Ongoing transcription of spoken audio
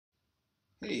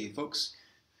Hey folks,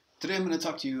 today I'm going to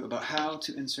talk to you about how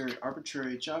to insert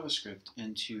arbitrary JavaScript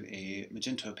into a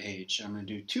Magento page. I'm going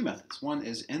to do two methods. One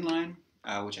is inline,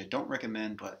 which I don't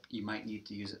recommend, but you might need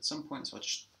to use at some point, so I'll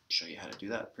just show you how to do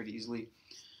that pretty easily.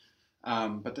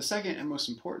 But the second and most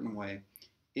important way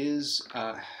is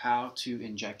how to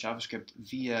inject JavaScript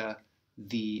via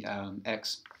the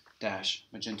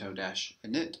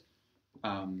x-magento-init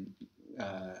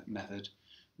method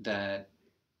that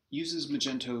uses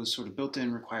Magento's sort of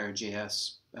built-in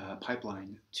RequireJS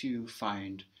pipeline to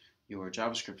find your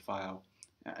JavaScript file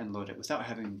and load it without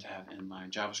having to have inline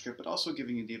JavaScript, but also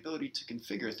giving you the ability to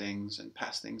configure things and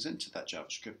pass things into that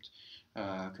JavaScript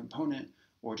component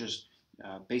or just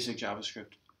basic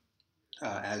JavaScript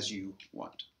as you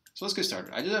want. So let's get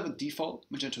started. I did have a default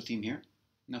Magento theme here,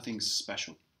 nothing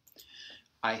special.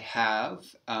 I have,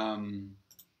 and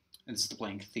it's the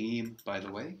blank theme, by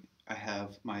the way. I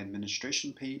have my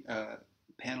administration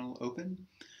panel open.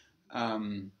 I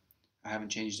haven't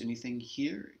changed anything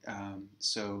here,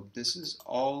 so this is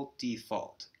all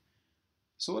default.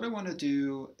 So what I want to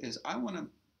do is I want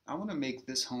to make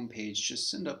this home page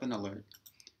just send up an alert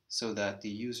so that the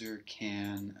user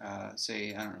can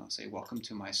say welcome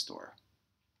to my store.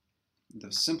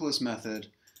 The simplest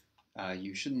method.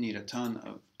 You shouldn't need a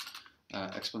ton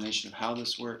of explanation of how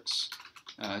this works.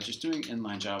 Just doing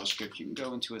inline JavaScript, you can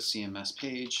go into a CMS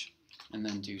page and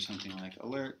then do something like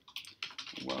alert,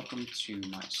 welcome to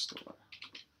my store.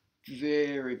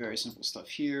 Very, very simple stuff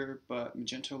here, but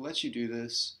Magento lets you do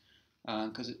this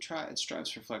because it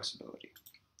strives for flexibility.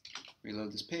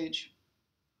 Reload this page,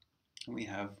 and we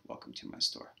have welcome to my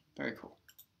store. Very cool.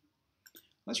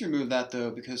 Let's remove that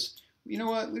though, because you know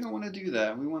what? We don't want to do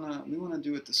that. We want to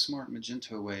do it the smart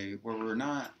Magento way, where we're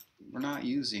not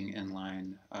using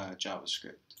inline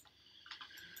JavaScript.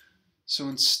 So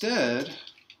instead,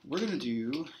 we're going to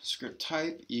do script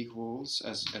type equals,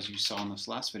 as you saw in this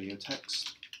last video,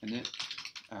 text init,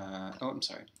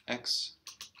 x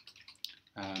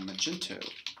Magento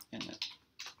init.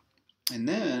 And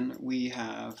then we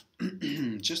have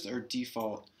just our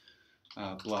default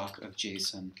block of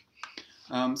JSON.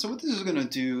 So what this is going to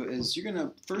do is you're going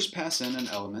to first pass in an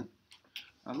element.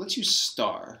 Let's use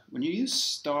star. When you use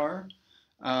star,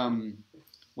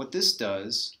 what this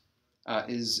does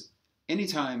is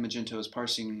anytime Magento is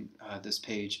parsing this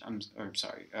page,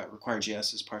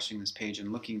 RequireJS is parsing this page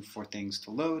and looking for things to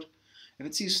load, if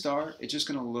it sees star, it's just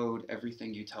going to load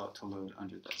everything you tell it to load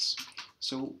under this.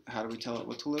 So how do we tell it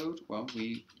what to load? Well,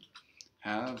 we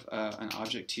have an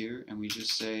object here, and we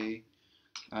just say,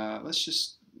 let's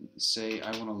just say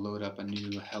I want to load up a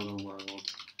new hello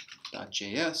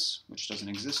world.js, which doesn't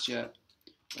exist yet,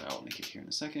 but I'll make it here in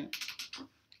a second.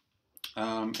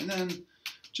 And then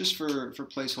just for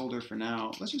placeholder for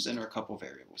now, let's just enter a couple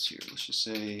variables here. Let's just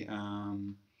say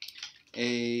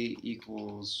a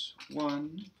equals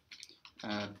 1,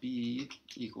 b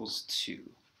equals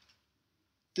 2.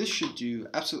 This should do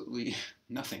absolutely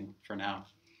nothing for now,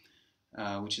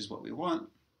 which is what we want.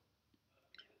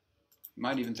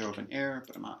 Might even throw up an error,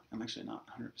 but I'm actually not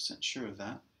 100% sure of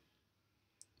that.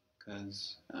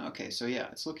 Because, okay, so yeah,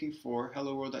 it's looking for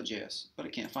hello world.js, but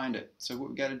it can't find it. So what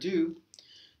we got to do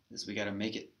is we got to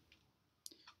make it.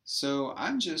 So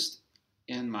I'm just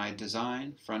in my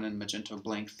design front-end Magento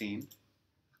blank theme.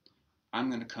 I'm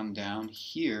going to come down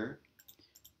here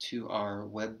to our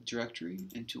web directory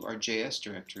and to our JS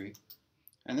directory.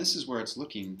 And this is where it's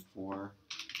looking for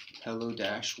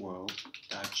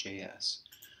hello-world.js.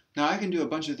 Now I can do a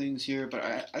bunch of things here, but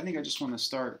I think I just want to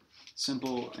start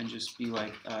simple and just be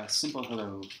like simple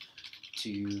hello to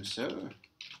you. So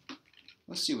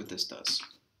let's see what this does.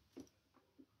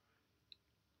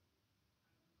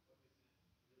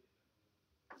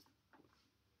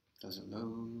 Does it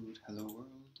load hello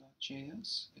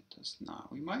world.js? It does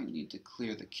not. We might need to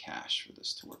clear the cache for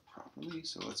this to work properly,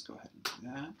 so let's go ahead and do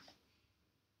that.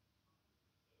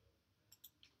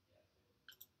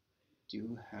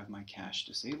 Do have my cache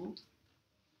disabled.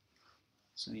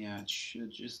 So yeah, it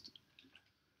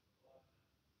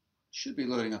should be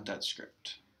loading up that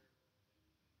script.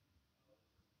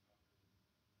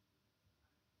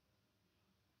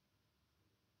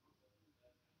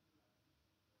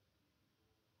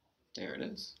 There it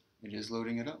is. It is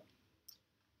loading it up.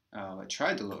 I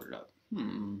tried to load it up.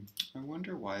 I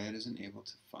wonder why it isn't able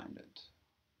to find it.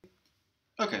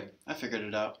 Okay, I figured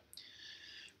it out.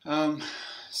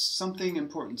 Something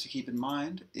important to keep in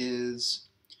mind is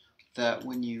that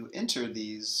when you enter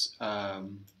these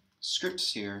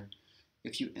scripts here,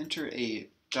 if you enter a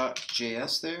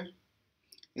 .js there,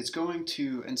 it's going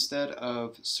to, instead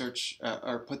of search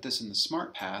or put this in the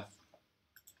smart path,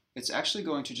 it's actually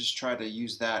going to just try to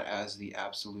use that as the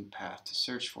absolute path to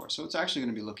search for. So it's actually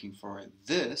going to be looking for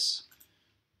this,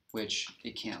 which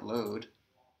it can't load.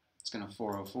 It's going to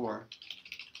 404,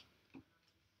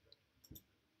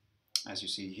 as you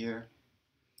see here.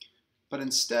 But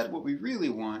instead, what we really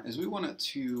want is we want it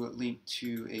to link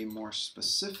to a more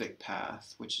specific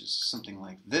path, which is something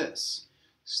like this,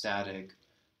 static,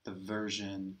 the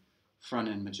version,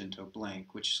 front-end Magento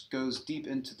blank, which goes deep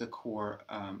into the core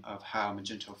of how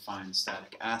Magento finds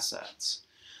static assets.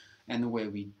 And the way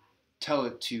we tell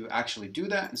it to actually do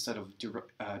that, instead of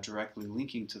directly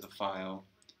linking to the file,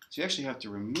 so you actually have to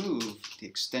remove the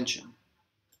extension.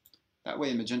 That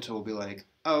way Magento will be like,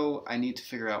 oh, I need to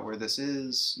figure out where this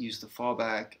is, use the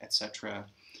fallback, etc.,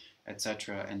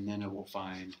 etc., and then it will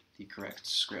find the correct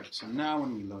script. So now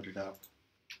when we load it up,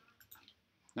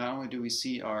 not only do we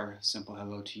see our simple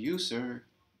hello to user,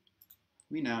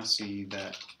 we now see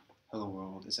that hello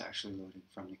world is actually loading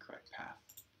from the correct path.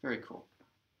 Very cool.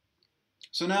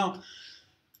 So now,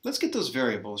 let's get those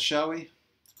variables, shall we?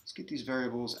 Let's get these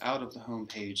variables out of the home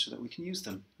page so that we can use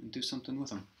them and do something with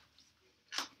them.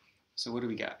 So what do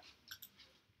we got?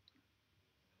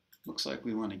 Looks like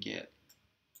we want to get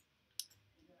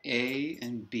A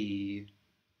and B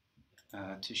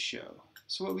to show.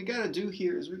 So what we got to do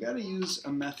here is we got to use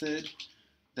a method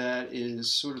that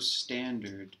is sort of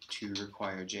standard to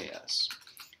RequireJS,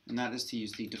 and that is to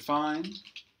use the define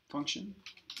function.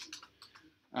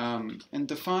 And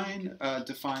define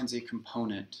defines a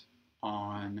component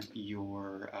on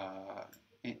your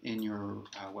in your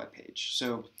web page.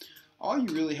 So all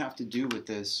you really have to do with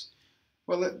this,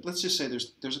 well, let's just say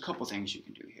there's a couple things you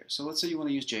can do here. So let's say you want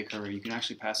to use jQuery. You can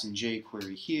actually pass in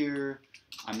jQuery here.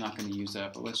 I'm not going to use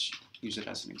that, but let's use it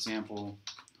as an example.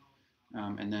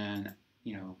 And then,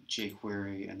 you know,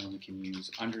 jQuery, and then we can use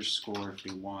underscore if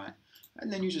we want.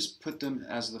 And then you just put them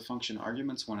as the function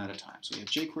arguments one at a time. So we have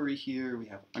jQuery here, we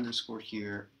have underscore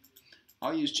here.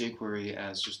 I'll use jQuery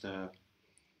as just a,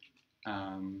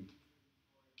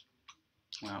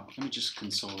 well, let me just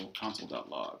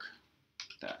console.log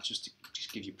that, just to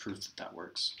give you proof that that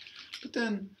works. But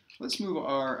then let's move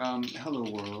our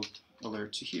hello world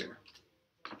alert to here.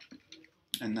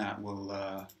 And that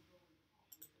will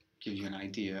give you an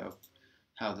idea of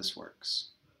how this works.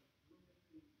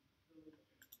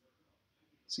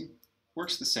 See,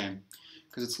 works the same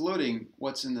because it's loading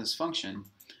what's in this function,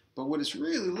 but what it's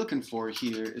really looking for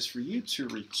here is for you to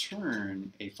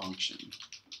return a function.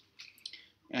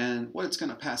 And what it's going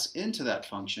to pass into that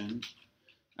function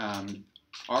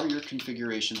are your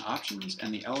configuration options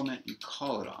and the element you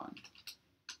call it on.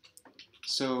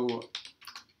 So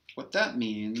what that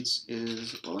means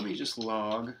is, well, let me just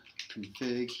log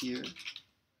config here,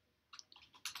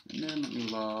 and then let me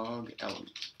log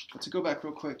element. But to go back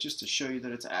real quick, just to show you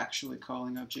that it's actually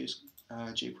calling up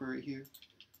jQuery here.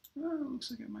 Oh, it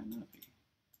looks like it might not be.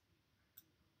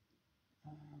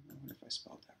 I wonder if I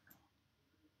spelled that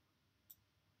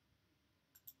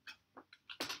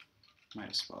wrong. Might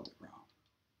have spelled it wrong.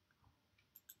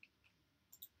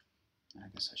 I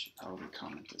guess I should probably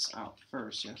comment this out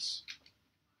first, yes.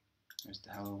 There's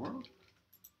the hello world.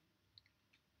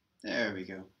 There we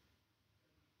go.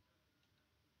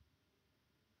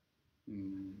 I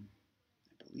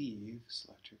believe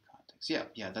select your context.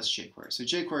 Yeah, that's jQuery. So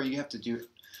jQuery, you have to do,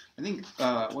 I think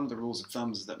one of the rules of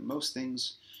thumb is that most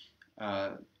things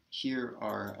here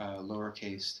are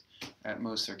lowercase, at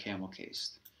most they're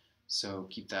camel-cased. So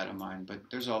keep that in mind, but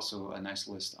there's also a nice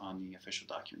list on the official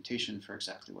documentation for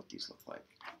exactly what these look like.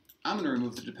 I'm going to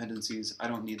remove the dependencies. I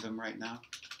don't need them right now.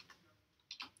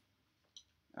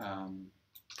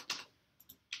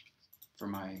 For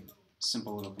my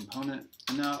simple little component.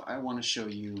 And now I want to show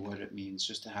you what it means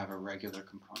just to have a regular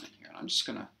component here. And I'm just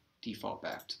going to default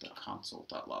back to the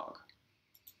console.log.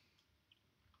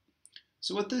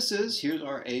 So what this is, here's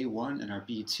our A1 and our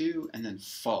B2, and then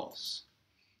false.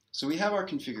 So we have our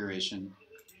configuration.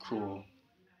 Cool.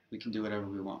 We can do whatever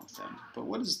we want with them. But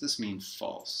what does this mean,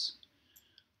 false?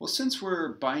 Well, since we're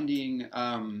binding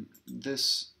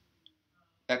this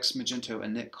X Magento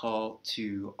init call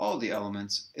to all the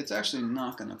elements, it's actually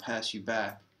not going to pass you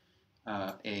back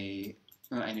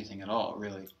anything at all,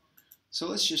 really. So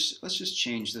let's just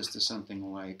change this to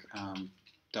something like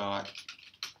dot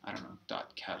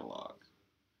catalog.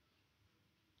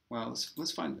 Well,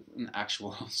 let's find an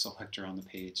actual selector on the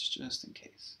page just in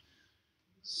case.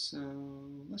 So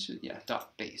let's just,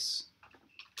 dot base.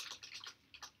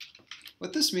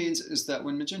 What this means is that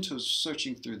when Magento is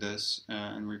searching through this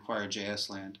in RequireJS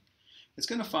land, it's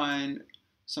going to find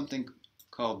something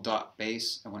called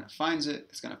 .base, and when it finds it,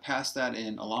 it's going to pass that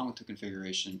in along with the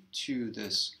configuration to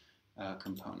this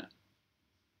component.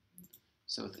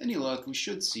 So with any luck, we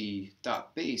should see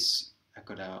 .base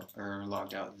echoed out or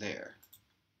logged out there.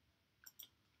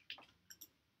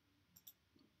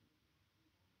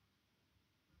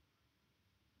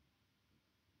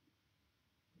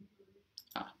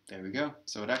 There we go.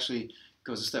 So it actually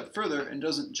goes a step further and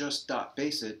doesn't just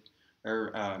 .base it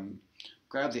or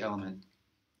grab the element.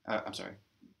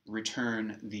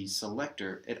 Return the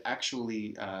selector. It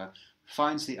actually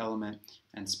finds the element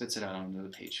and spits it out onto the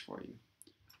page for you.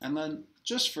 And then,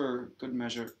 just for good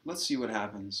measure, let's see what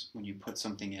happens when you put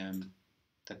something in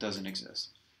that doesn't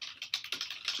exist.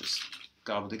 Just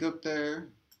gobbledygook there.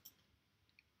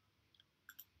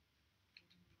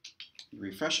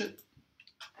 Refresh it.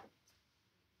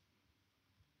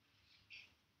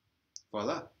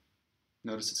 Voila.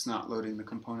 Notice it's not loading the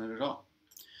component at all.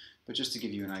 But just to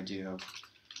give you an idea of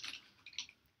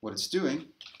what it's doing,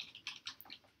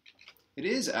 it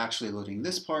is actually loading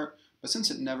this part, but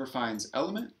since it never finds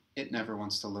element, it never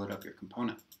wants to load up your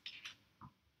component.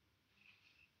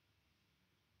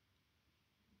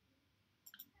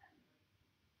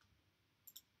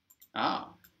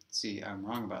 See, I'm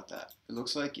wrong about that. It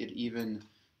looks like it even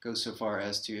goes so far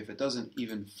as to, if it doesn't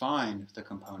even find the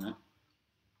component,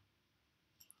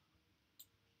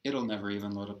 it'll never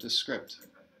even load up this script.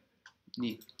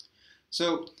 Neat.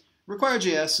 So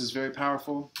RequireJS is very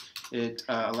powerful. It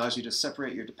allows you to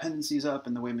separate your dependencies up,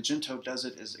 and the way Magento does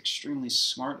it is extremely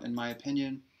smart in my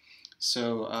opinion.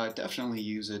 So definitely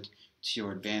use it to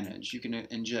your advantage. You can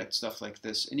inject stuff like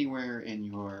this anywhere in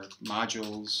your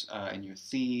modules, in your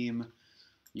theme.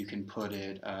 You can put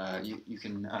it, you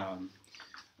can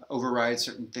override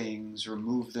certain things,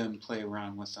 remove them, play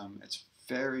around with them. It's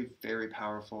very, very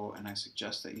powerful, and I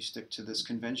suggest that you stick to this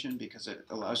convention because it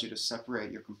allows you to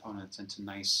separate your components into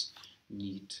nice,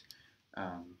 neat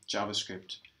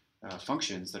JavaScript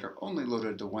functions that are only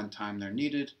loaded the one time they're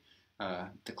needed.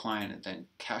 The client then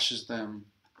caches them.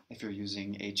 If you're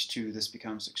using H2, this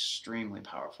becomes extremely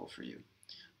powerful for you.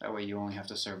 That way you only have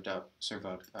to serve up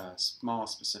small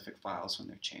specific files when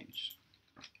they're changed.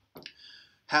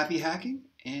 Happy hacking,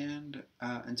 and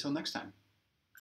until next time.